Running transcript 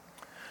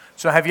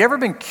So have you ever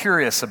been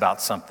curious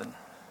about something?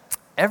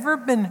 Ever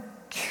been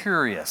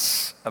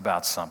curious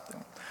about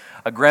something?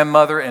 A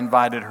grandmother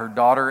invited her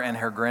daughter and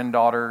her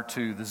granddaughter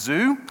to the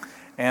zoo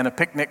and a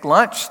picnic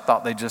lunch,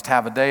 thought they'd just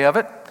have a day of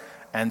it.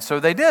 And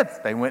so they did.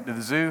 They went to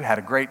the zoo, had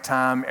a great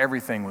time.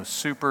 Everything was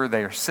super.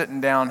 They are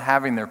sitting down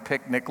having their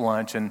picnic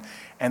lunch, and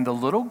the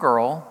little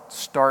girl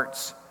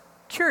starts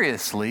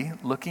curiously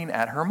looking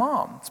at her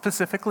mom,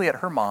 specifically at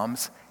her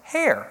mom's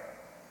hair.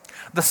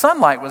 The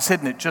sunlight was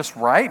hitting it just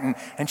right,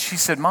 and she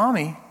said,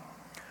 Mommy,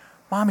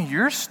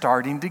 you're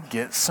starting to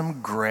get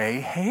some gray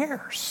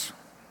hairs.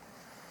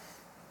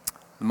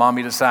 The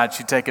mommy decided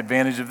she'd take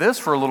advantage of this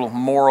for a little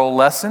moral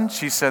lesson.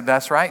 She said,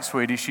 that's right,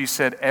 sweetie. She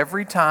said,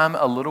 every time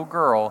a little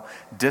girl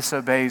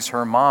disobeys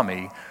her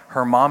mommy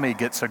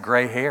gets a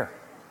gray hair.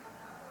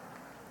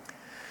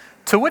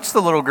 To which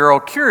the little girl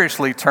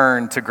curiously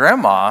turned to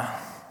Grandma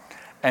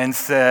and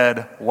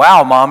said,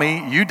 wow,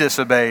 Mommy, you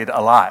disobeyed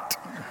a lot.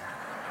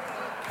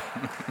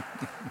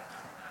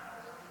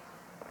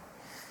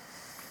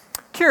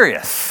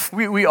 Curious.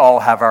 We all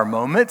have our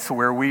moments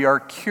where we are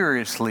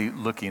curiously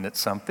looking at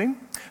something.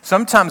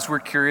 Sometimes we're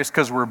curious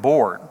because we're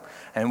bored.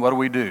 And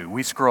what do?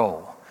 We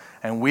scroll.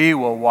 And we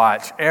will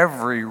watch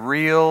every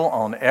reel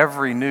on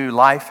every new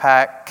life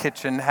hack,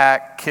 kitchen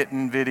hack,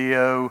 kitten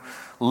video,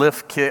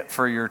 lift kit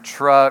for your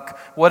truck,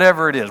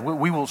 whatever it is.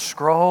 We will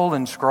scroll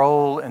and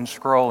scroll and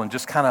scroll and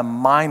just kind of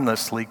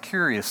mindlessly,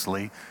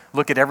 curiously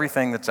look at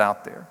everything that's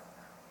out there.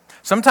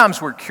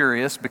 Sometimes we're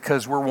curious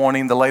because we're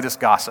wanting the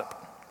latest gossip.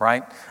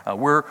 Right?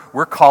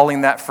 We're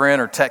calling that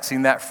friend or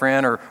texting that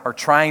friend or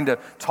trying to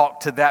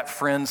talk to that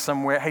friend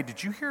somewhere. Hey,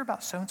 did you hear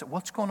about so-and-so?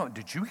 What's going on?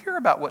 Did you hear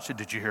about what he said?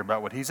 Did you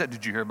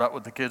hear about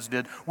what the kids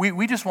did?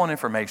 We just want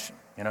information.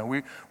 You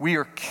know, we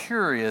are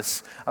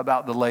curious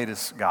about the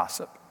latest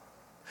gossip.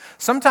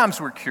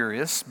 Sometimes we're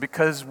curious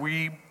because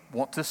we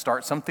want to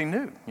start something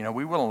new. You know,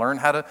 we want to learn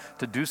how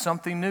to do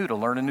something new, to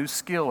learn a new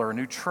skill or a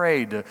new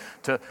trade,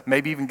 to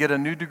maybe even get a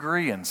new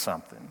degree in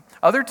something.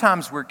 Other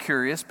times we're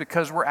curious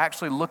because we're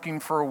actually looking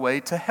for a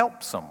way to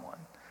help someone.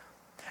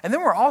 And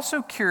then we're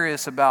also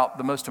curious about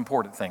the most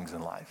important things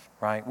in life,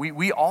 right?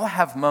 We all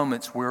have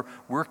moments where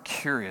we're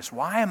curious.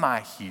 Why am I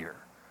here?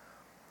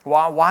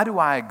 Why do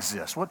I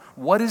exist?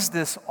 What is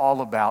this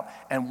all about?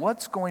 And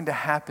what's going to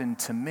happen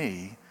to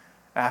me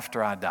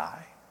after I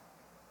die?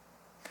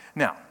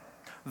 Now,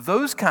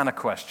 those kind of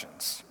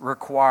questions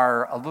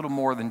require a little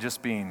more than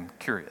just being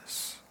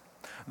curious.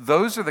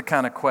 Those are the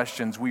kind of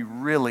questions we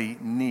really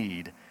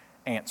need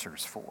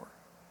answers for.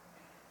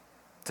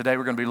 Today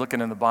we're going to be looking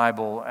in the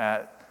Bible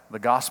at the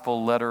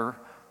gospel letter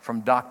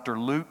from Dr.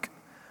 Luke.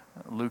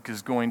 Luke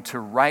is going to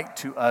write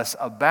to us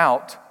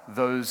about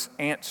those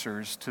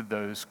answers to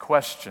those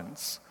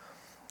questions.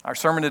 Our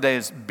sermon today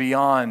is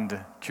beyond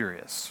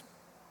curious.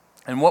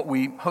 And what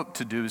we hope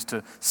to do is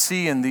to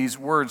see in these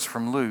words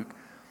from Luke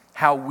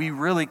how we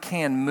really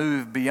can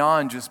move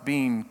beyond just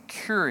being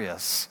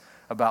curious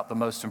about the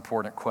most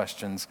important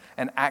questions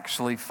and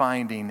actually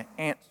finding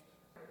answers.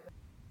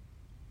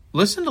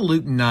 Listen to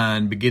Luke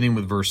 9, beginning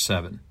with verse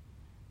 7.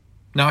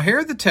 Now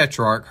Herod the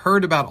Tetrarch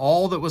heard about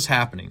all that was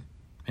happening,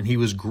 and he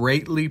was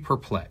greatly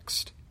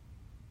perplexed.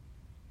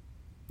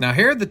 Now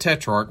Herod the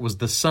Tetrarch was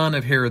the son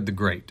of Herod the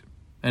Great,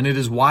 and it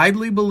is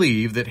widely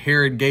believed that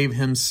Herod gave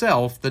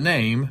himself the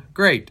name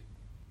Great.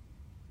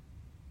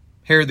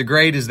 Herod the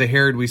Great is the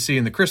Herod we see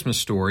in the Christmas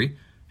story,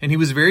 and he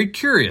was very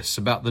curious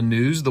about the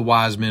news the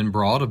wise men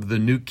brought of the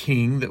new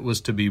king that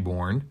was to be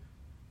born.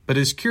 But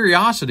his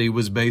curiosity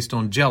was based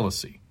on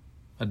jealousy,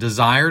 a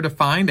desire to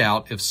find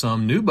out if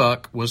some new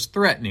buck was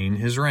threatening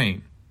his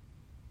reign.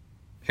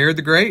 Herod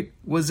the Great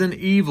was an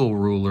evil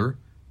ruler,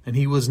 and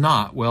he was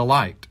not well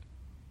liked.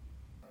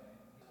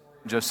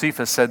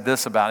 Josephus said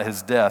this about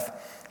his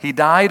death. He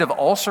died of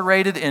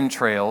ulcerated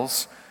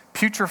entrails,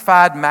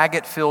 putrefied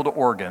maggot-filled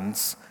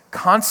organs,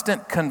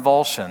 constant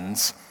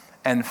convulsions,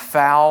 and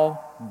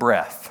foul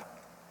breath.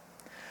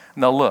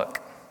 Now look,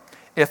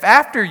 if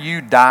after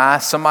you die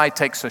somebody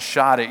takes a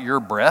shot at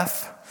your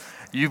breath,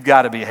 you've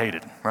got to be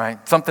hated,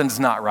 right? Something's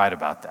not right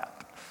about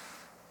that.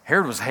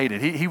 Herod was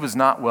hated. He was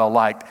not well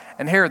liked.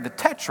 And Herod the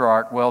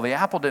Tetrarch, well, the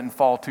apple didn't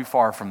fall too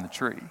far from the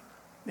tree.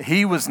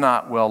 He was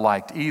not well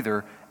liked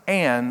either.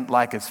 And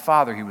like his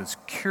father, he was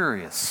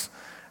curious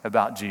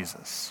about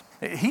Jesus.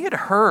 He had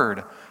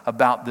heard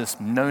about this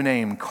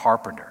no-name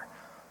carpenter.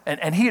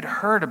 And he had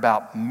heard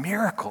about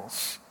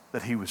miracles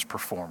that he was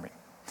performing.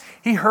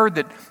 He heard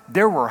that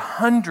there were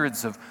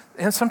hundreds of,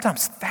 and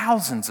sometimes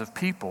thousands of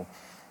people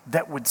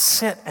that would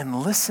sit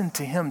and listen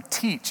to him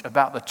teach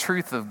about the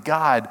truth of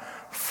God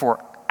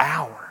for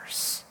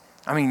hours.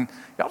 I mean,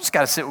 y'all just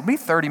got to sit with me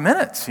 30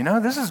 minutes, you know,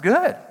 this is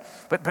good.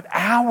 But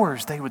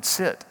hours they would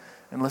sit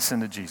and listen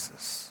to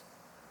Jesus.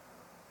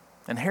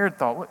 And Herod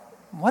thought,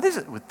 what is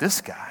it with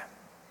this guy?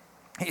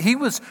 He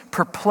was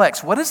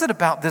perplexed. What is it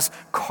about this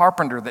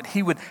carpenter that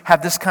he would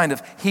have this kind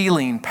of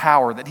healing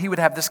power, that he would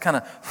have this kind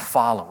of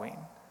following?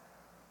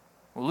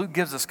 Well, Luke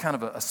gives us kind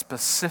of a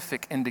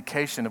specific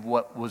indication of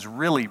what was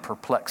really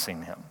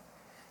perplexing him.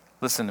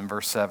 Listen in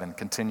verse 7,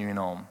 continuing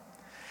on.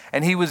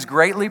 And he was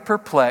greatly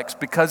perplexed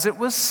because it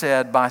was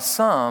said by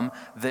some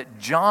that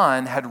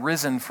John had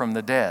risen from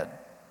the dead,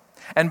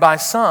 and by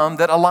some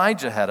that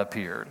Elijah had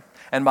appeared,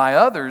 and by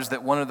others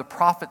that one of the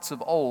prophets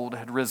of old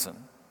had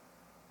risen.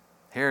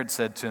 Herod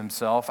said to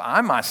himself,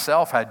 I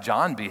myself had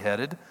John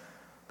beheaded,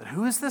 but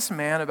who is this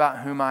man about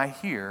whom I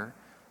hear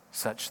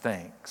such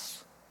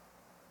things?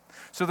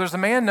 So there's a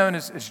man known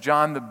as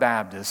John the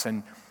Baptist,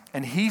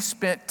 and he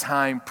spent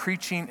time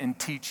preaching and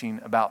teaching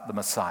about the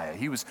Messiah.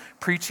 He was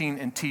preaching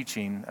and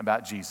teaching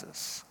about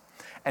Jesus.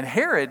 And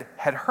Herod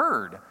had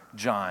heard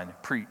John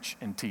preach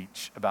and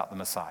teach about the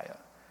Messiah.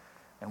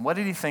 And what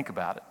did he think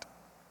about it?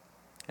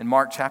 In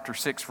Mark chapter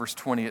 6, verse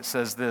 20, it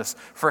says this,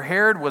 For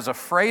Herod was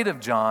afraid of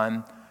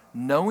John,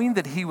 knowing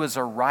that he was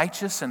a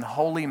righteous and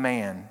holy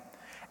man,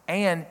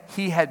 and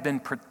he had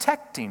been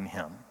protecting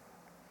him.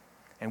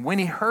 And when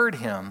he heard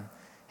him,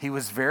 he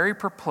was very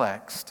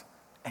perplexed,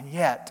 and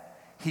yet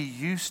he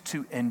used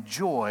to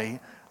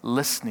enjoy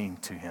listening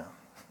to him.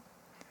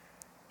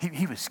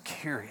 He was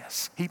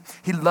curious.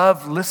 He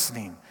loved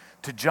listening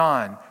to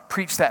John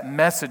preach that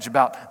message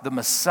about the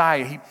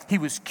Messiah. He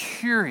was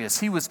curious.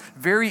 He was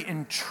very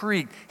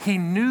intrigued. He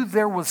knew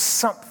there was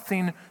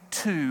something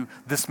to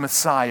this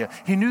Messiah.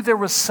 He knew there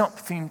was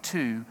something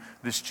to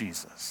this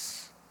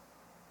Jesus.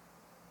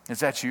 Is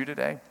that you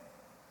today?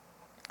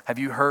 Have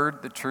you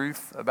heard the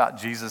truth about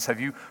Jesus? Have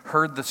you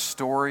heard the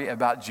story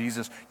about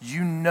Jesus?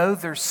 You know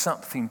there's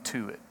something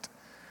to it,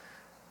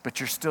 but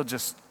you're still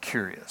just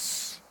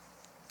curious.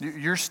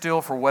 You're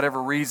still, for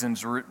whatever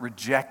reasons,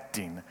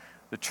 rejecting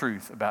the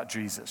truth about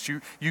Jesus.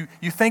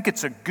 You think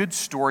it's a good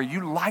story.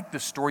 You like the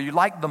story. You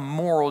like the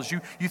morals.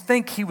 You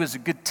think he was a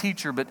good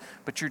teacher, but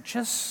you're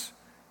just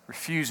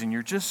refusing.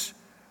 You're just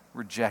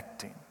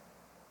rejecting.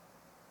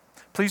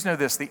 Please know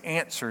this, the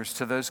answers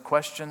to those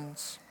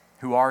questions,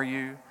 who are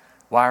you?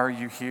 Why are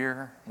you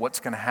here? What's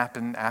going to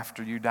happen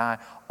after you die?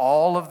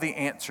 All of the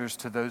answers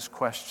to those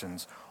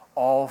questions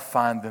all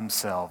find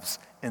themselves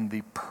in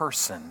the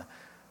person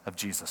of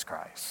Jesus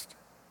Christ.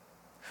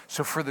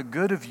 So for the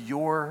good of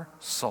your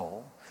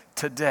soul,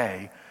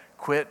 today,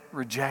 quit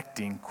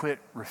rejecting, quit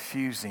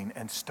refusing,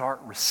 and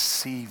start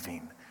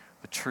receiving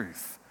the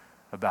truth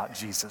about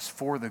Jesus.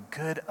 For the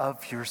good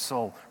of your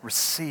soul,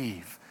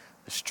 receive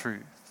this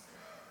truth.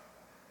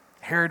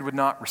 Herod would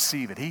not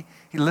receive it. He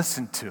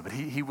listened to it, but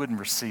he wouldn't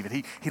receive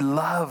it. He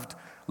loved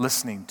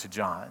listening to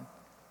John.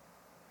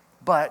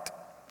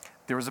 But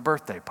there was a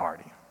birthday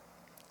party.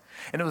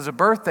 And it was a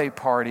birthday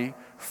party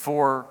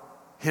for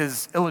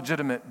his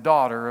illegitimate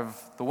daughter of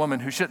the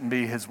woman who shouldn't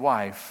be his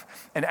wife.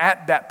 And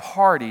at that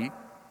party,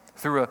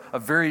 through a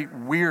very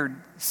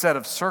weird set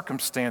of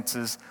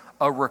circumstances,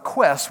 a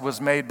request was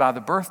made by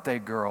the birthday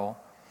girl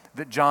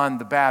that John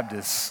the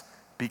Baptist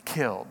be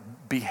killed,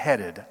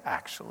 beheaded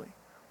actually.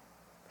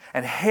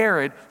 And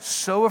Herod,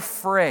 so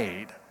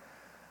afraid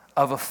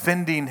of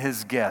offending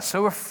his guests,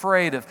 so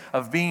afraid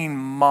of being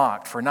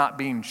mocked for not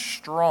being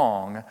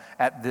strong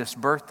at this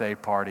birthday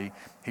party,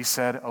 he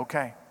said,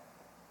 okay,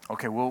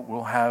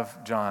 we'll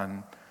have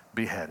John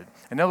beheaded.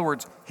 In other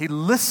words, he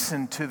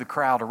listened to the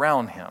crowd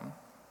around him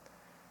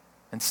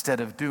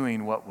instead of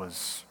doing what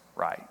was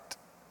right.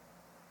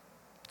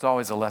 It's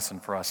always a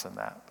lesson for us in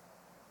that.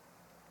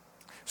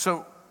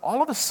 So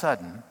all of a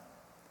sudden,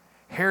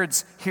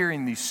 Herod's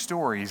hearing these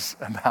stories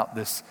about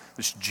this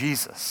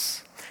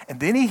Jesus. And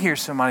then he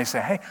hears somebody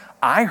say, hey,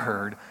 I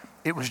heard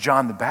it was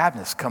John the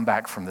Baptist come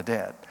back from the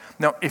dead.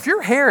 Now, if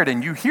you're Herod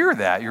and you hear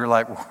that, you're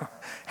like, well,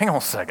 hang on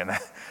a second,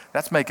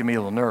 that's making me a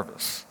little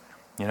nervous.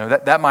 You know,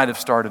 that might have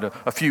started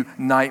a few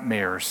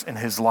nightmares in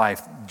his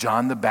life.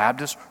 John the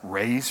Baptist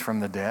raised from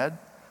the dead.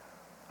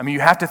 I mean,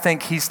 you have to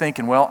think he's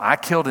thinking, well, I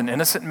killed an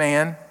innocent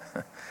man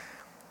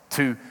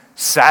to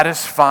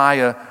satisfy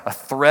a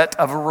threat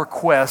of a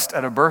request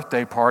at a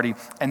birthday party,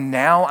 and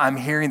now I'm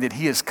hearing that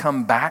he has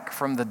come back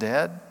from the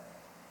dead.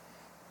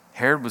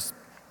 Herod was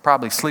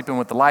probably sleeping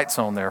with the lights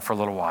on there for a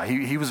little while.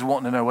 He was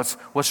wanting to know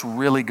what's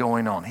really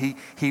going on.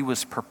 He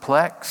was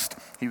perplexed.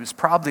 He was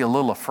probably a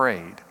little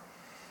afraid,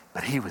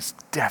 but he was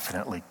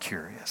definitely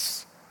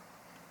curious.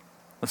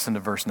 Listen to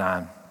verse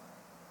 9.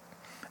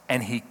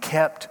 And he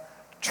kept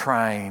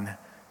trying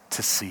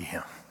to see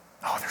him.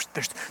 Oh,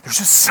 there's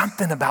just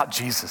something about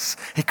Jesus.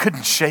 He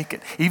couldn't shake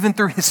it. Even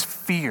through his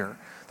fear,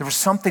 there was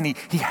something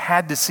he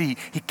had to see.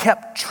 He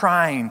kept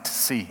trying to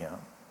see him.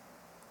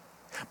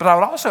 But I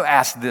would also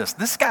ask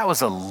this guy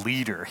was a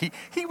leader.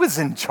 He was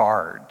in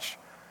charge.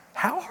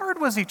 How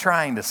hard was he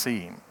trying to see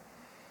him?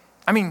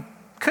 I mean,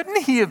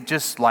 couldn't he have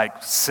just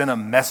sent a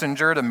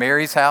messenger to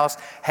Mary's house?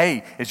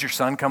 Hey, is your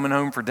son coming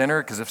home for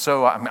dinner? Because if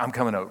so, I'm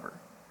coming over.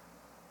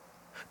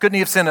 Couldn't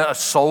he have sent a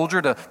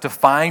soldier to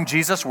find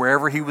Jesus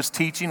wherever he was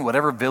teaching,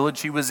 whatever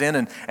village he was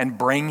in, and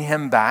bring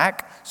him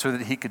back so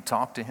that he could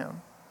talk to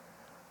him?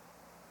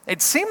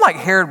 It seemed like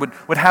Herod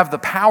would have the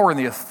power and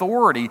the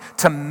authority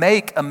to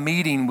make a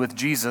meeting with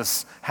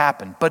Jesus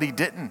happen, but he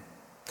didn't.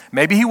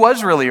 Maybe he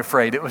was really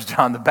afraid it was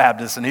John the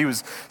Baptist and he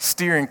was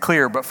steering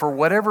clear, but for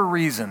whatever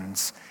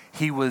reasons,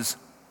 he was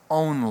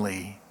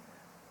only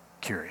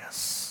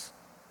curious.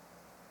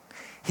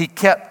 He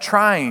kept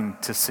trying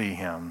to see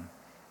him,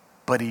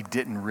 but he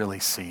didn't really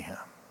see him.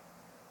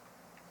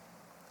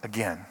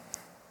 Again,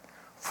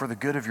 for the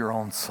good of your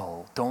own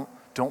soul,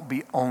 don't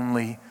be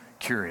only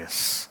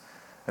curious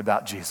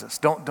about Jesus.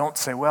 Don't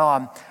say, well,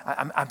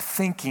 I'm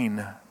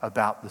thinking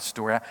about the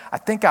story. I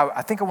think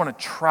I want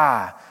to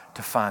try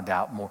to find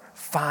out more.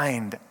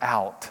 Find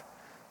out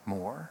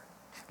more.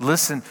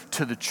 Listen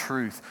to the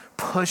truth.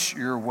 Push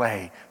your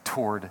way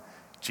toward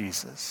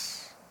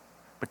Jesus.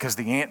 Because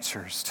the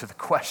answers to the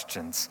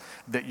questions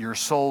that your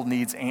soul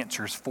needs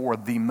answers for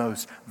the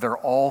most, they're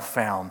all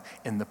found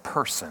in the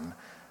person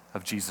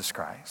of Jesus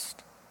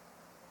Christ.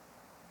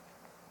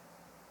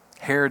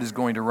 Herod is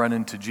going to run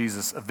into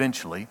Jesus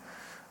eventually.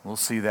 We'll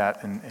see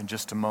that in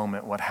just a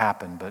moment, what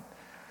happened.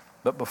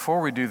 But before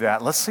we do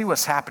that, let's see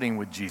what's happening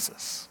with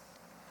Jesus.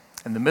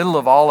 In the middle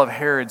of all of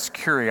Herod's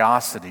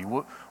curiosity,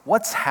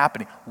 what's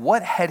happening?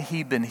 What had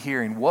he been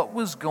hearing? What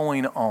was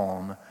going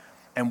on?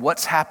 And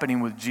what's happening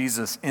with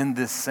Jesus in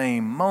this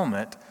same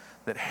moment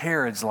that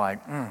Herod's like,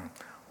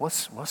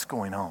 what's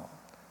going on?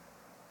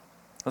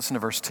 Listen to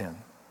verse 10.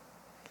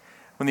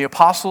 When the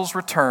apostles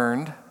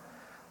returned,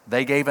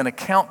 they gave an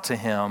account to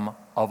him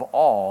of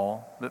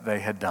all that they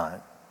had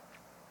done.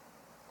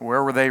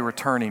 Where were they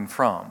returning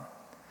from?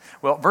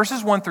 Well,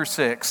 verses 1 through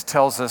 6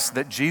 tells us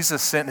that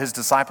Jesus sent his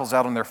disciples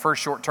out on their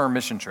first short-term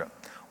mission trip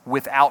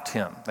without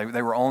him.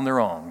 They were on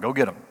their own. Go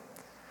get them.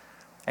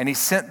 And he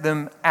sent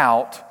them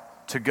out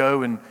to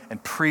go and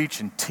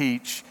preach and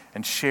teach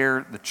and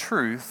share the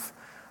truth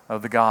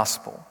of the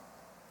gospel.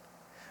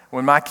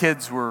 When my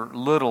kids were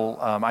little,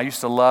 I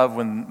used to love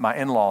when my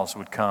in-laws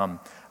would come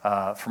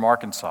from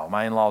Arkansas.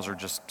 My in-laws are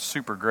just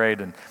super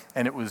great, and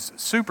it was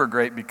super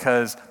great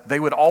because they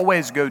would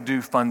always go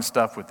do fun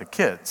stuff with the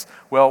kids.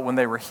 Well, when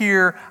they were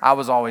here, I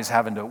was always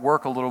having to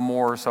work a little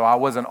more, so I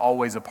wasn't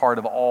always a part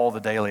of all the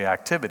daily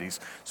activities.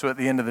 So at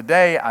the end of the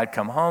day, I'd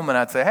come home and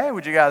I'd say, hey,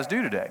 what'd you guys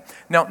do today?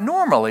 Now,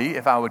 normally,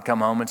 if I would come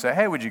home and say,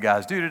 hey, what'd you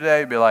guys do today?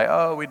 It'd be like,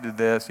 oh, we did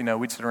this,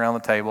 we'd sit around the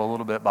table a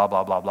little bit, blah,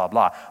 blah, blah, blah,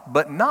 blah.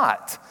 But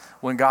not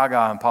when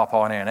Gaga and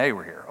Pawpaw and Aunt A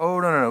were here. Oh,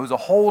 no. It was a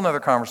whole other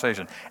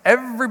conversation.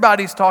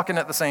 Everybody's talking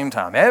at the same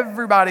time.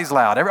 Everybody's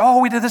loud.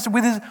 We did this.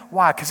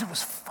 Why? Because it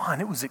was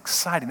fun. It was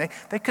exciting.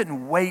 They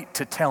couldn't wait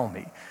to tell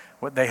me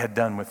what they had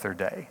done with their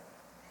day.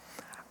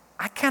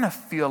 I kind of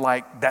feel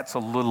like that's a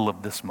little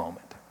of this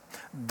moment.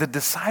 The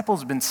disciples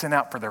have been sent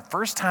out for their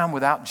first time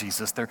without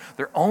Jesus. They're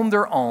on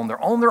their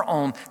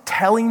own,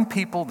 telling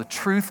people the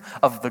truth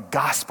of the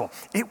gospel.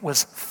 It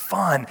was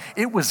fun.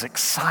 It was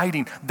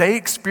exciting. They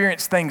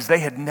experienced things they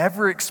had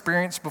never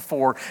experienced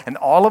before, and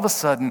all of a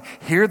sudden,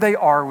 here they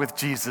are with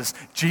Jesus.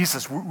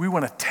 Jesus, we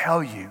want to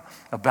tell you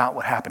about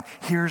what happened.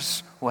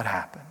 Here's what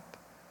happened.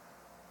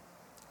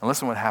 And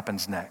listen what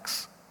happens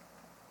next.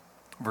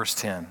 Verse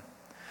 10.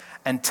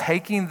 And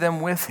taking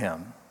them with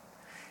him,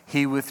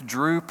 he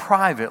withdrew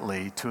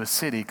privately to a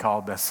city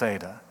called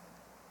Bethsaida.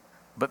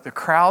 But the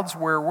crowds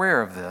were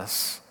aware of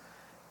this,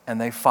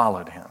 and they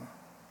followed him.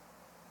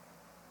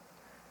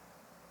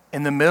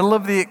 In the middle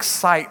of the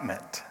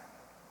excitement,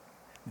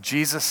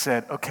 Jesus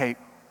said, okay,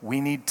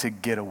 we need to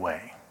get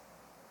away.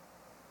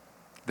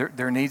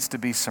 There needs to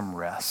be some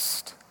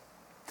rest.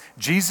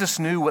 Jesus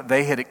knew what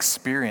they had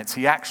experienced.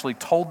 He actually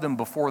told them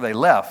before they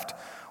left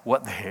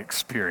what they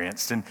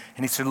experienced. And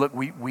he said, look,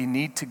 we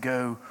need to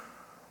go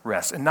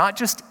rest. And not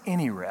just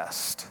any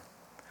rest,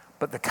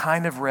 but the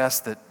kind of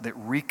rest that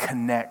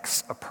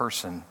reconnects a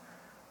person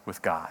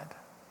with God.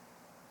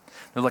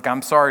 Now, look,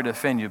 I'm sorry to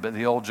offend you, but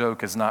the old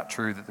joke is not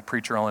true that the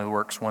preacher only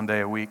works one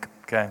day a week,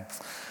 okay?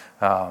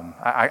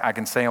 I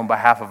can say on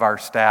behalf of our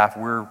staff,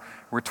 we're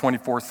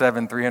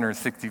 24/7,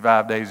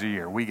 365 days a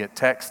year. We get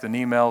texts and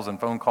emails and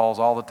phone calls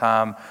all the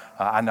time.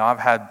 I know I've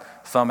had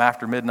some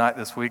after midnight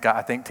this week.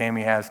 I think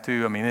Tammy has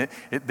too. I mean,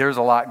 there's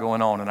a lot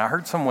going on. And I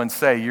heard someone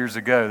say years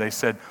ago, they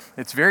said,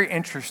 it's very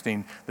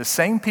interesting. The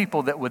same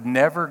people that would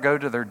never go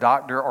to their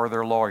doctor or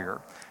their lawyer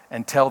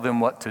and tell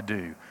them what to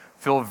do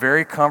feel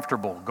very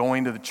comfortable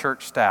going to the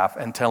church staff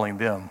and telling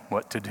them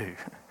what to do.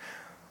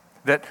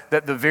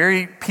 That the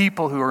very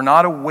people who are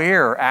not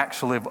aware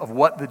actually of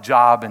what the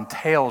job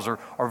entails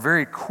are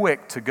very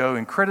quick to go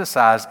and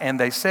criticize. And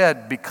they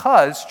said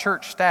because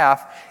church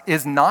staff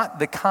is not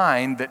the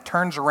kind that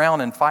turns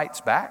around and fights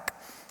back.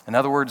 In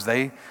other words,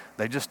 they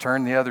just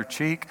turn the other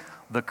cheek.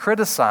 The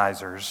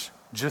criticizers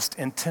just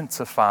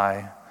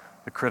intensify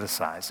the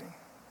criticizing.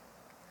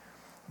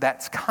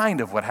 That's kind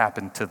of what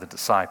happened to the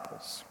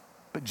disciples.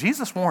 But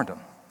Jesus warned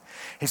them.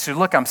 He said,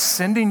 look, I'm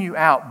sending you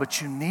out, but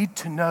you need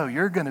to know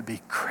you're going to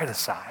be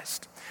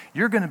criticized.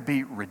 You're going to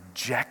be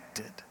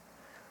rejected.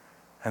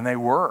 And they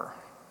were.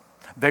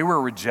 They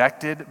were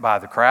rejected by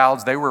the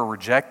crowds. They were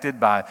rejected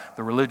by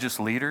the religious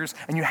leaders.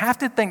 And you have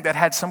to think that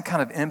had some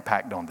kind of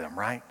impact on them,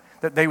 right?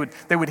 That they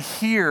would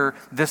hear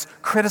this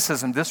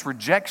criticism, this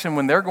rejection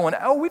when they're going,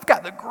 oh, we've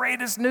got the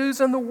greatest news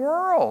in the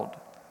world.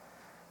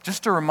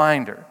 Just a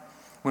reminder,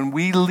 When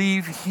we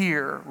leave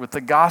here with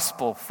the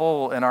gospel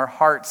full in our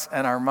hearts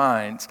and our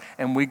minds,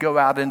 and we go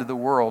out into the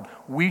world,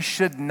 we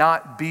should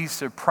not be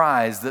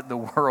surprised that the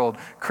world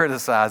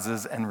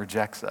criticizes and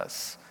rejects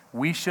us.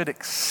 We should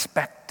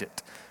expect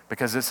it,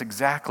 because it's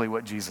exactly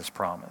what Jesus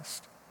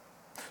promised.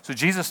 So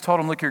Jesus told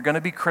them, look, you're going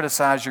to be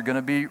criticized, you're going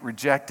to be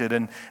rejected,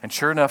 and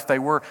sure enough, they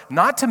were.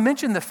 Not to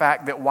mention the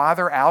fact that while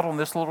they're out on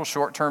this little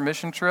short-term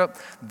mission trip,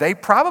 they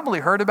probably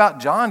heard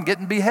about John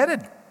getting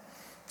beheaded.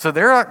 So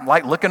they're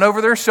like looking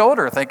over their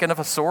shoulder, thinking if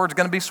a sword's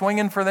going to be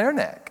swinging for their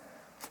neck.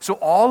 So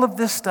all of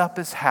this stuff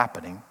is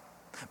happening.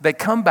 They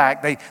come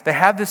back, they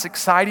have this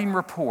exciting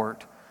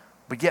report,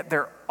 but yet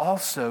they're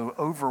also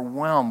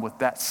overwhelmed with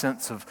that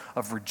sense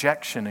of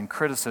rejection and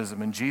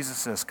criticism. And Jesus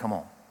says, come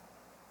on,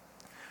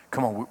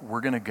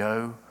 we're going to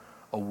go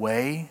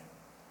away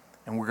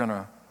and we're going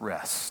to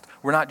rest.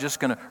 We're not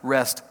just going to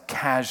rest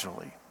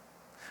casually.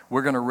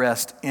 We're going to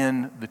rest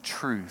in the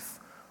truth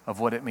of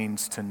what it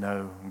means to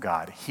know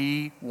God.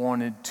 He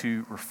wanted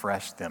to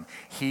refresh them.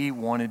 He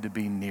wanted to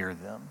be near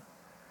them.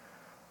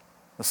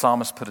 The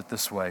psalmist put it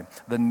this way: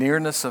 the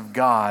nearness of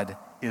God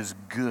is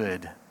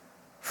good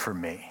for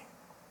me.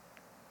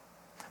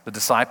 The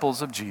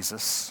disciples of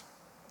Jesus,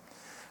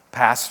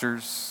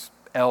 pastors,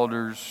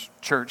 elders,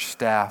 church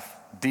staff,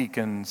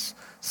 deacons,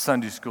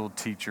 Sunday school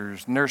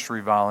teachers,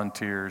 nursery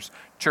volunteers,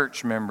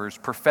 church members,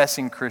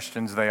 professing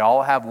Christians, they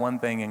all have one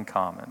thing in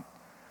common.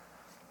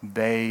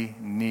 They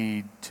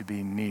need to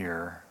be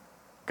near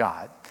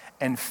God.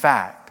 In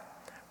fact,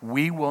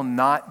 we will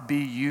not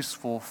be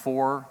useful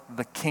for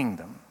the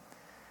kingdom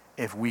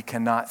if we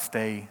cannot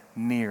stay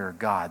near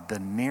God. The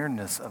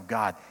nearness of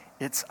God,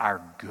 it's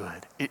our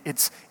good.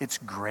 It's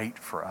great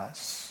for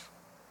us.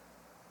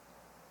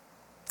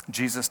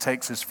 Jesus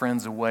takes his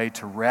friends away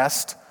to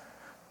rest,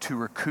 to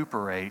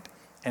recuperate,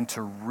 and to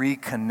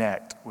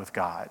reconnect with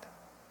God.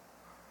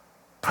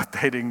 But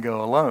they didn't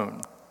go alone.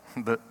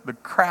 The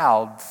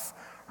crowds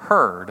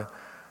heard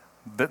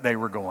that they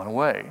were going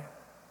away.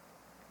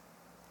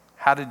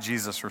 How did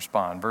Jesus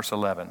respond? Verse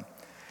 11,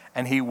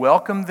 and he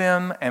welcomed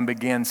them and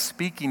began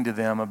speaking to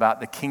them about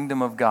the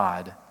kingdom of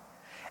God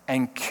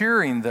and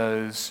curing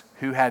those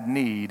who had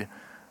need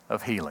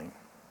of healing.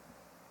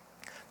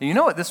 Now, you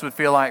know what this would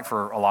feel like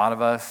for a lot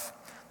of us?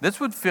 This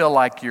would feel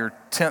like your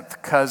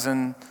 10th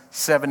cousin,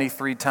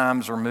 73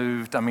 times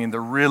removed. I mean, the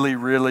really,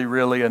 really,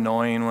 really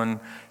annoying one,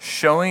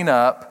 showing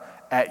up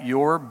at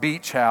your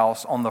beach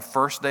house on the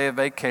first day of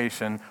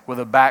vacation with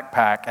a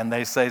backpack, and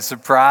they say,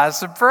 surprise,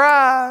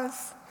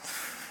 surprise.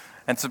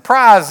 And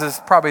surprise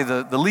is probably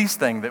the least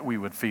thing that we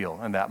would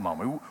feel in that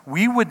moment.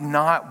 We would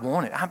not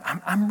want it.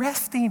 I'm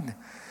resting.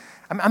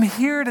 I'm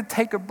here to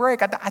take a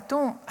break. I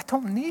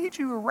don't need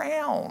you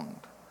around.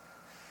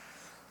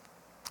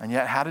 And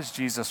yet, how does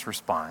Jesus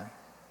respond?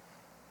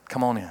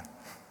 Come on in.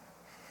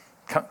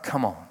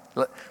 Come on.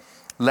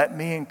 Let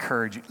me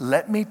encourage you.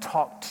 Let me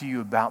talk to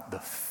you about the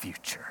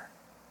future.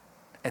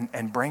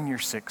 And bring your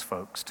sick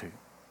folks too.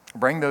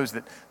 Bring those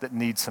that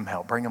need some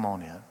help. Bring them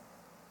on in.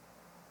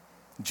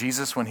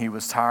 Jesus, when he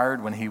was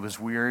tired, when he was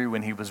weary,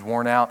 when he was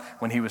worn out,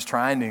 when he was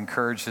trying to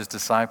encourage his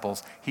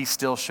disciples, he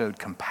still showed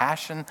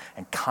compassion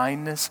and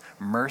kindness,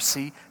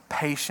 mercy,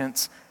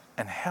 patience,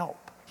 and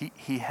help.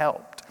 He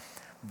helped.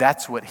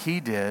 That's what he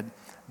did.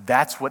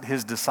 That's what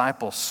his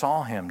disciples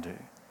saw him do.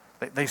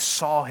 They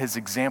saw his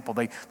example.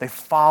 They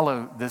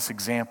follow this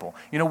example.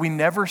 You know, we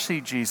never see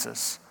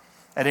Jesus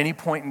at any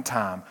point in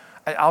time.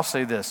 I'll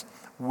say this,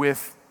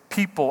 with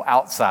people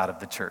outside of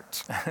the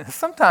church.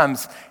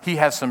 Sometimes he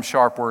has some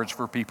sharp words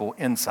for people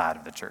inside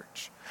of the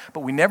church. But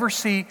we never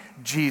see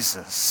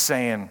Jesus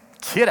saying,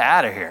 get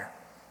out of here.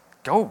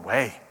 Go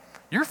away.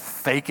 You're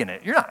faking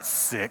it. You're not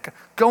sick.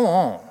 Go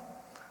on.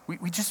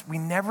 We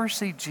never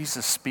see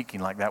Jesus speaking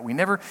like that. We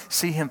never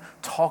see him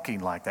talking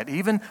like that.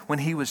 Even when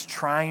he was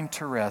trying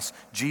to rest,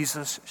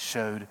 Jesus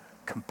showed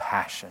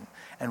compassion.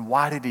 And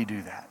why did he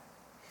do that?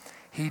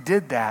 He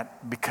did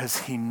that because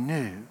he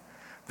knew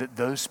that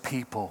those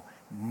people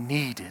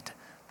needed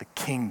the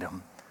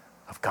kingdom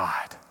of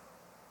God.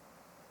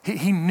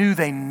 He knew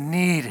they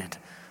needed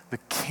the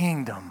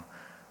kingdom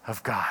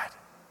of God.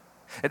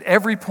 At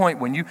every point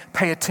when you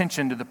pay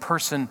attention to the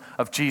person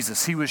of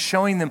Jesus, he was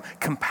showing them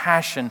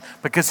compassion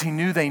because he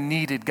knew they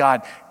needed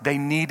God. They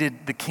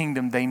needed the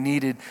kingdom. They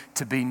needed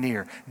to be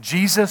near.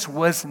 Jesus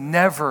was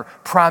never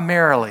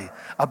primarily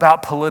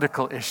about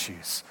political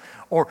issues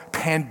or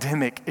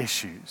pandemic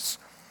issues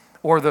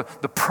or the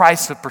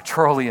price of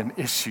petroleum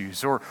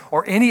issues or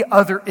any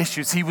other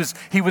issues. He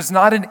was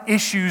not an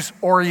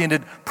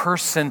issues-oriented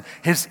person.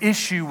 His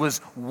issue was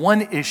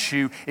one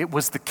issue. It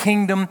was the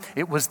kingdom.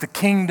 It was the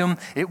kingdom.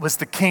 It was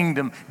the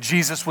kingdom.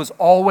 Jesus was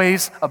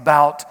always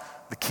about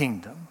the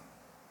kingdom.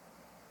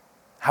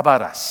 How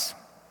about us?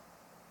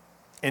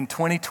 In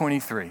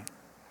 2023,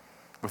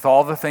 with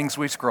all the things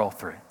we scroll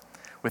through,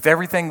 With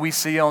everything we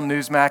see on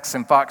Newsmax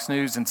and Fox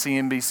News and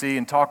CNBC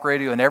and talk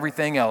radio and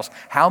everything else,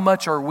 how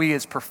much are we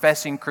as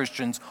professing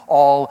Christians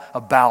all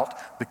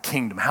about the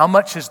kingdom? How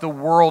much is the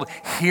world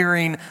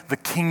hearing the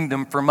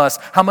kingdom from us?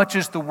 How much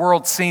is the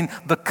world seeing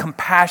the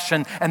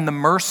compassion and the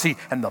mercy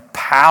and the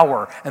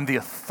power and the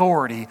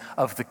authority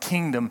of the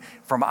kingdom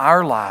from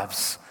our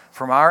lives,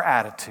 from our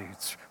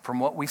attitudes,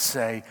 from what we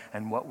say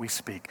and what we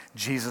speak?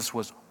 Jesus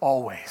was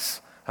always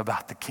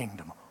about the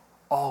kingdom,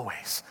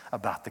 always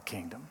about the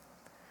kingdom.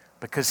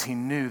 Because he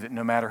knew that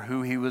no matter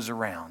who he was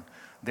around,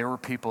 there were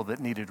people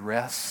that needed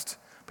rest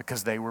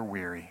because they were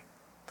weary.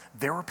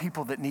 There were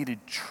people that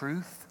needed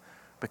truth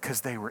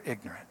because they were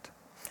ignorant.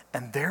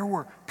 And there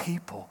were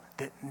people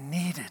that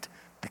needed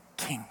the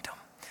kingdom.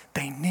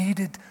 They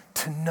needed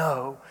to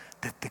know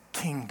that the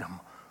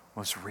kingdom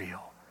was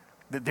real,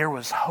 that there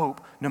was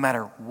hope no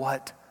matter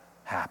what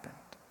happened.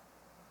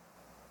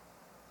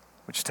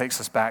 Which takes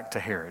us back to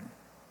Herod.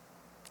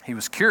 He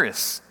was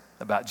curious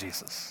about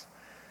Jesus.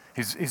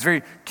 He's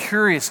very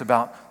curious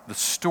about the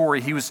story.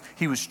 He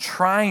was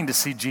trying to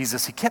see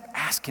Jesus. He kept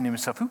asking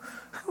himself,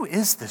 who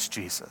is this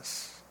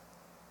Jesus?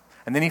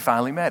 And then he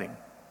finally met him.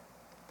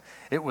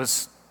 It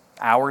was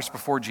hours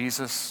before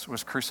Jesus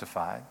was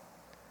crucified.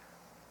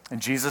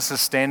 And Jesus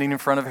is standing in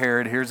front of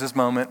Herod. Here's his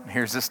moment.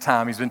 Here's his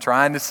time. He's been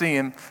trying to see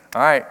him.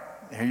 All right,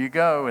 here you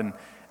go.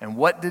 And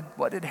what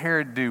did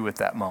Herod do with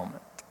that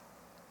moment?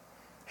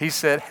 He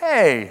said,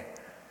 hey,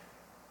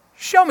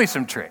 show me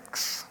some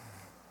tricks.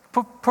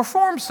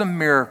 Perform some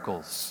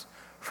miracles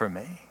for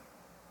me.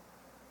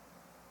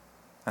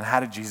 And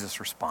how did Jesus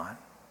respond?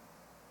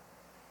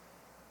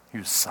 He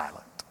was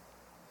silent.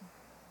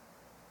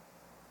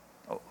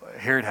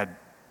 Herod had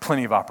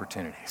plenty of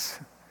opportunities.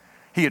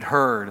 He had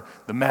heard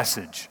the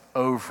message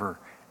over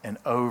and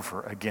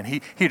over again.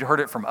 He had heard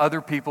it from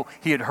other people.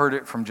 He had heard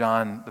it from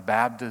John the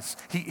Baptist.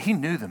 He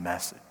knew the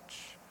message.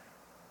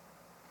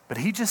 But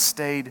he just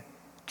stayed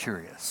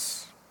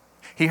curious.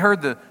 He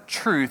heard the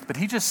truth, but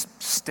he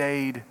just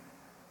stayed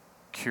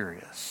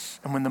curious.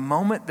 And when the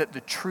moment that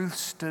the truth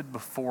stood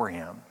before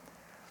him,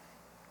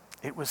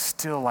 it was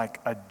still like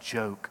a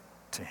joke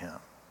to him.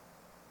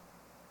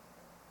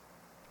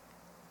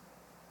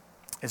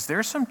 Is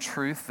there some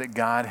truth that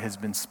God has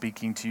been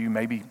speaking to you,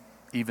 maybe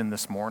even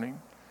this morning,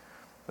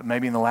 but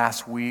maybe in the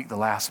last week, the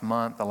last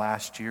month, the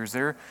last year? Is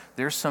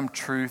there's some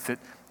truth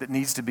that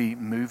needs to be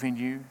moving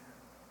you?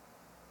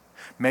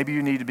 Maybe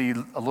you need to be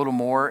a little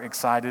more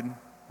excited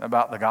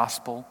about the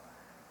gospel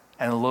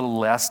and a little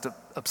less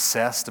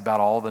obsessed about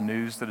all the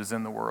news that is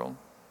in the world.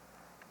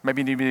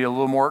 Maybe you need to be a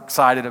little more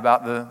excited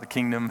about the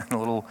kingdom and a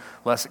little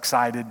less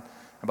excited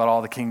about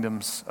all the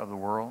kingdoms of the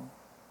world.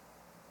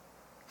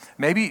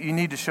 Maybe you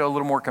need to show a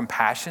little more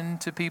compassion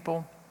to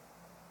people.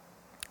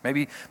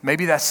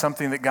 Maybe that's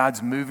something that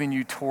God's moving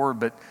you toward,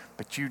 but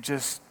you're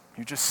just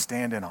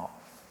standing off.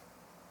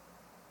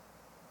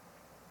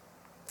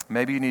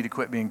 Maybe you need to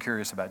quit being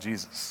curious about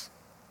Jesus.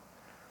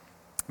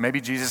 Maybe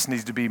Jesus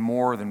needs to be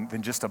more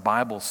than just a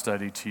Bible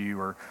study to you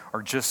or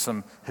just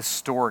some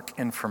historic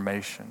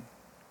information.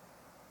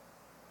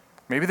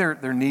 Maybe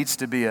there needs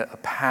to be a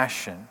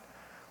passion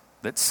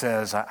that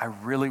says, I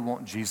really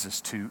want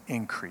Jesus to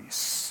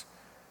increase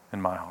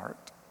in my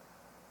heart.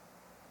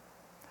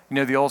 You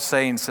know, the old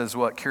saying says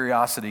what?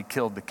 Curiosity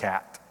killed the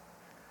cat.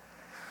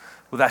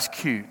 Well, that's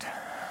cute,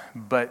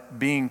 but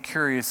being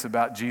curious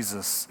about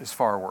Jesus is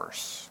far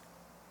worse.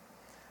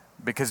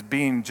 Because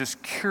being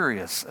just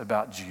curious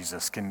about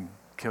Jesus can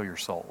kill your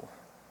soul.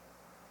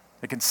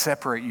 It can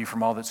separate you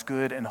from all that's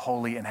good and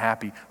holy and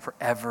happy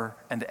forever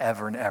and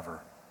ever and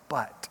ever.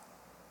 But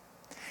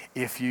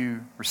if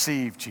you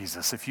receive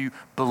Jesus, if you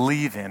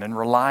believe in and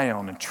rely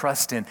on and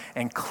trust in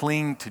and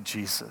cling to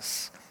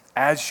Jesus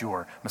as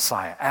your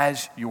Messiah,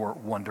 as your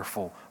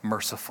wonderful,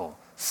 merciful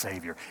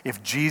Savior,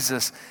 if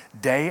Jesus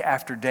day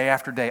after day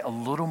after day a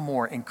little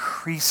more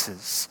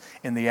increases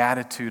in the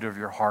attitude of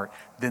your heart,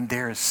 then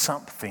there is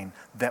something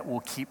that will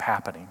keep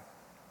happening.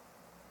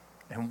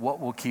 And what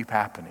will keep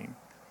happening?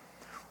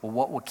 Well,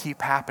 what will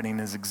keep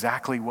happening is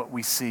exactly what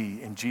we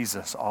see in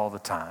Jesus all the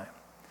time.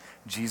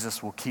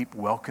 Jesus will keep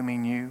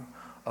welcoming you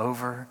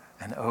over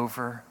and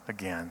over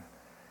again,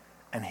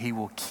 and he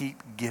will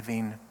keep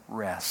giving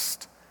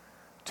rest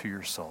to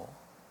your soul.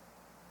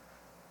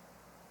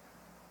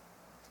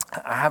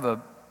 I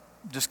have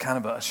just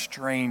kind of a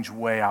strange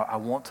way I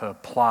want to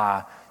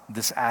apply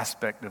this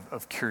aspect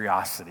of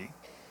curiosity.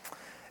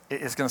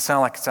 It's going to sound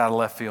like it's out of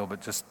left field,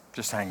 but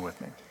just hang with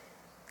me.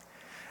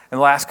 In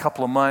the last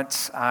couple of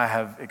months, I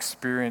have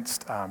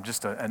experienced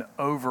just an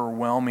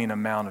overwhelming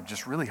amount of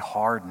just really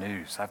hard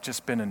news. I've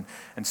just been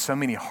in so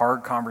many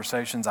hard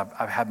conversations.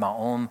 I've had my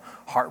own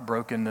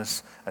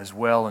heartbrokenness as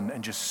well,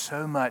 and just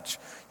so much,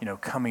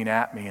 coming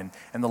at me. And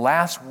in the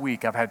last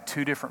week, I've had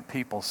two different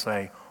people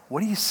say,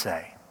 "What do you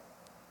say?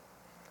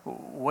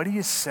 What do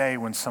you say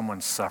when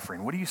someone's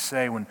suffering? What do you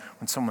say when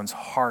someone's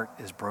heart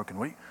is broken?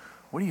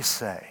 What do you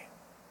say?"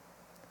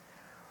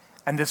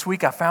 And this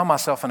week I found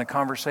myself in a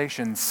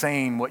conversation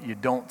saying what you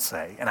don't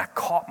say. And I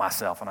caught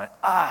myself and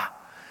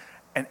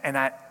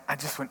I I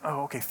just went,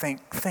 oh, okay,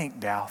 think,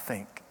 Dow,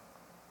 think.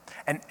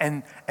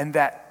 And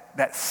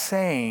that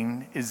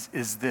saying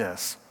is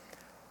this: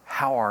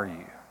 how are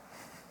you?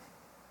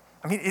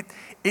 I mean,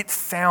 it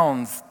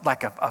sounds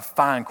like a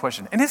fine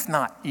question, and it's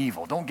not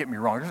evil. Don't get me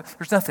wrong.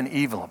 There's nothing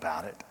evil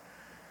about it.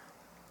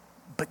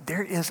 But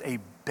there is a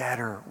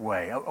better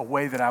way, a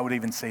way that I would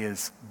even say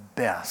is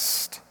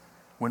best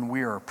when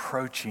we are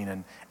approaching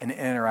and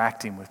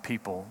interacting with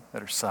people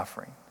that are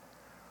suffering.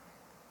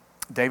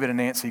 David and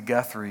Nancy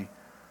Guthrie,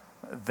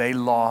 they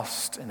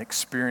lost and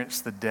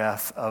experienced the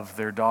death of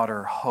their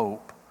daughter,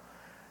 Hope,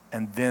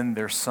 and then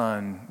their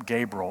son,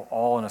 Gabriel,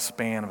 all in a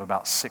span of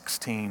about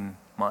 16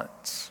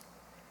 months.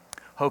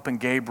 Hope and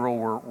Gabriel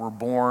were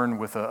born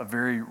with a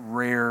very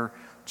rare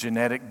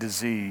genetic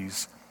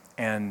disease,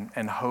 and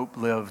Hope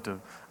lived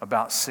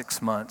about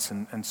 6 months,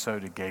 and so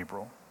did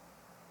Gabriel.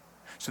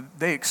 So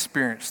they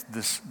experienced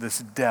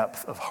this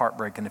depth of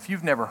heartbreak. And if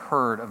you've never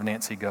heard of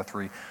Nancy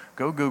Guthrie,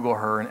 go Google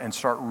her and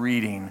start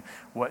reading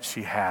what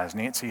she has.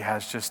 Nancy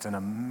has just an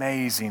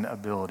amazing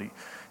ability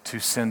to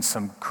send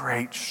some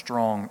great,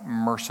 strong,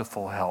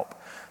 merciful help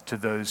to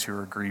those who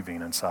are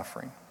grieving and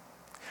suffering.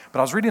 But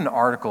I was reading an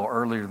article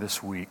earlier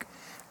this week,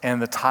 and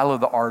the title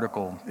of the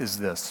article is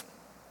this.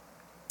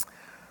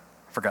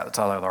 I forgot the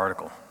title of the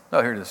article.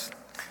 Oh, here it is.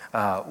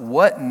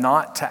 What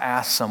not to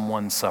ask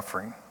someone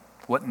suffering.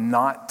 What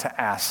not to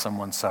ask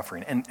someone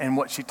suffering. And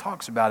what she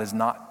talks about is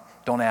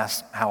don't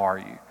ask, how are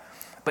you?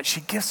 But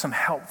she gives some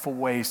helpful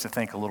ways to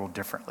think a little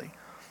differently.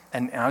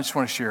 And I just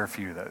want to share a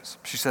few of those.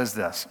 She says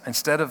this: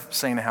 instead of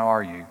saying, how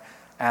are you,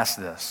 ask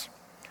this: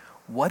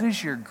 what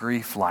is your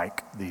grief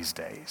like these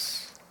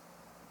days?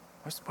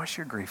 What's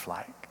your grief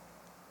like?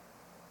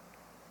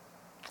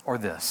 Or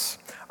this: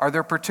 are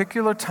there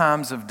particular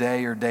times of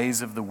day or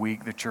days of the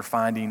week that you're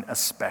finding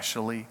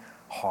especially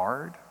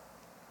hard?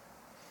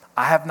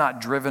 I have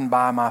not driven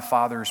by my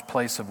father's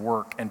place of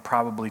work in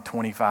probably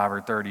 25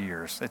 or 30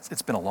 years.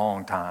 It's been a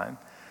long time.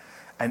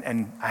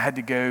 And I had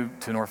to go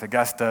to North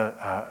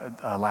Augusta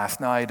last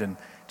night, and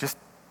just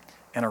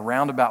in a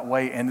roundabout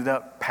way ended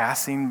up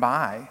passing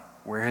by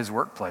where his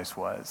workplace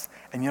was.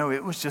 And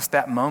it was just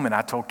that moment.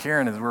 I told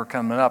Karen as we were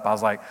coming up, I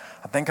was like,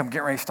 I think I'm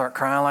getting ready to start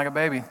crying like a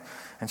baby.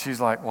 And she's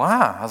like,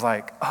 why? I was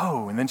like,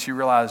 oh. And then she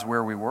realized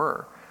where we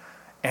were.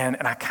 And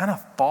I kind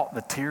of fought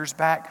the tears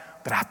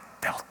back, but I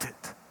felt it.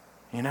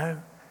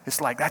 It's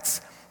like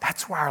that's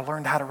where I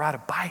learned how to ride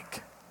a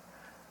bike.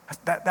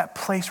 That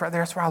place right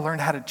there, that's where I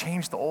learned how to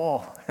change the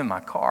oil in my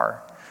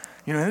car.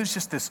 It was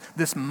just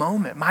this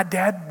moment. My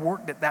dad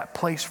worked at that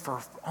place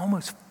for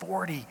almost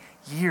 40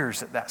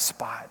 years at that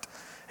spot.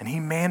 And he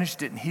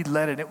managed it and he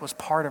led it. It was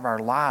part of our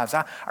lives.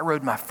 I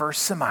rode my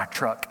first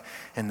semi-truck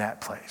in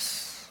that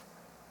place.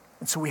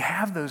 And so we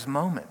have those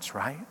moments,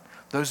 right?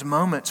 Those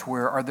moments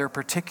where, are there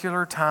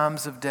particular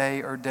times of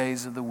day or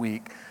days of the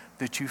week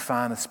that you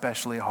find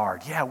especially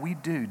hard? Yeah, we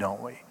do,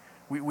 don't we?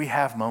 We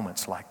have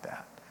moments like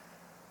that.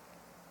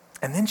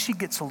 And then she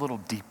gets a little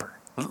deeper.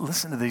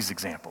 Listen to these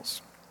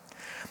examples.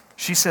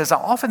 She says, I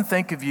often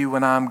think of you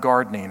when I'm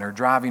gardening or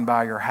driving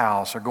by your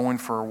house or going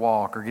for a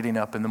walk or getting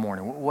up in the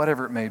morning,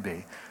 whatever it may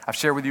be. I've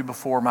shared with you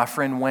before, my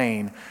friend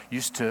Wayne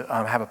used to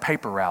have a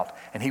paper route,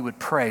 and he would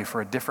pray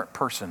for a different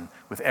person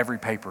with every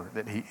paper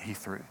that he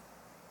threw.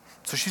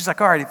 So she's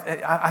like, all right,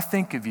 I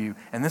think of you,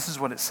 and this is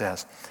what it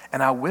says.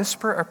 And I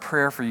whisper a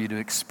prayer for you to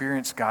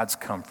experience God's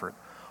comfort.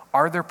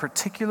 Are there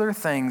particular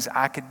things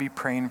I could be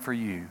praying for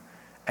you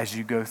as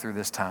you go through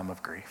this time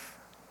of grief?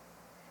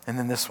 And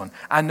then this one.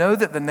 I know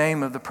that the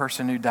name of the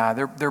person who died,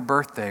 their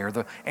birthday or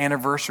the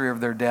anniversary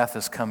of their death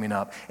is coming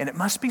up. And it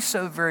must be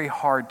so very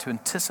hard to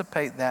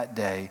anticipate that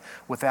day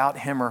without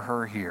him or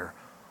her here.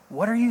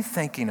 What are you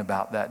thinking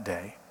about that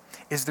day?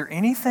 Is there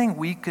anything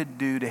we could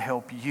do to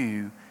help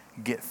you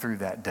get through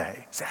that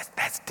day? So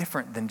that's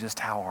different than just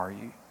how are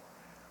you?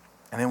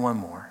 And then one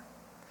more.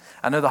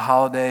 I know the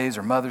holidays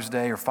or Mother's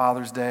Day or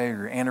Father's Day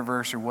or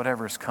anniversary,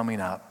 whatever is coming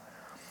up.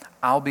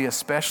 I'll be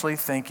especially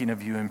thinking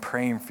of you and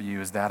praying for you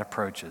as that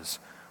approaches.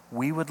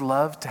 We would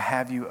love to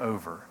have you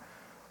over.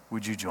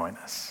 Would you join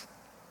us?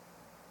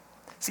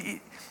 See,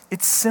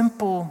 it's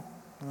simple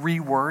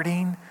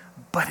rewording,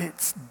 but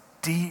it's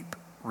deep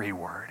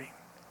rewording.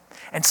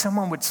 And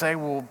someone would say,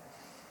 well,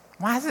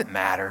 why does it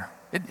matter?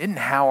 Isn't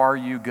how are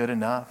you good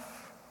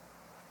enough?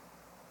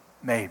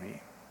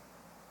 Maybe.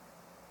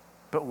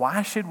 But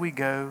why should we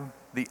go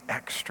the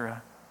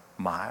extra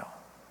mile?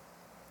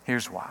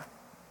 Here's why.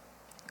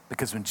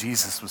 Because when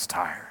Jesus was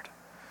tired,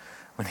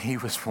 when he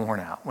was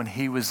worn out, when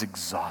he was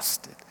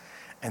exhausted,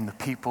 and the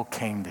people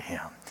came to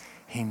him,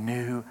 he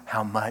knew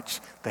how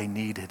much they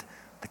needed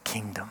the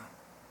kingdom.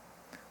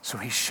 So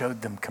he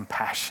showed them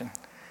compassion.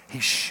 He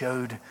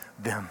showed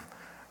them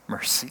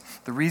mercy.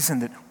 The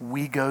reason that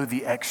we go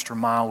the extra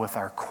mile with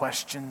our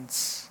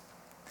questions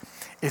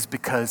is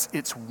because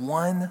it's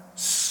one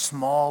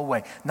small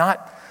way,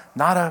 not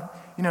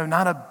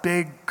a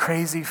big,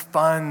 crazy,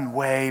 fun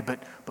way, but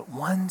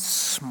one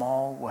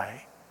small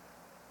way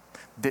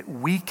that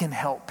we can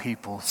help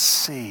people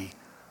see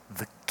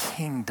the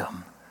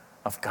kingdom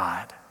of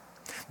God.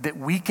 that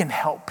we can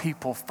help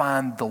people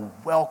find the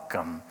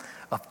welcome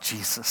of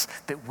Jesus,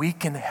 that we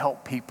can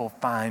help people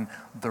find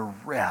the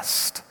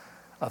rest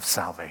of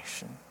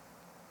salvation.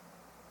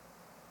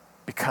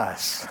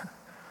 Because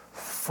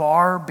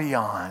far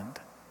beyond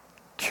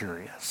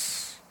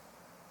curious,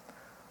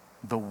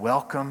 the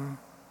welcome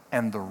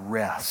and the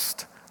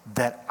rest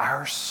that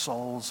our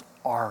souls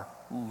are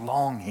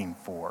longing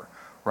for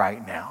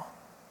right now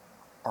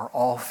are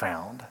all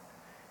found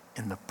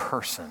in the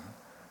person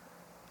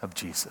of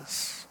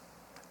Jesus.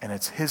 And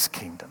it's his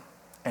kingdom,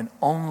 and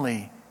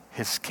only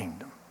his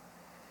kingdom,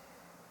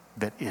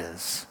 that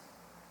is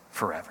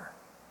forever.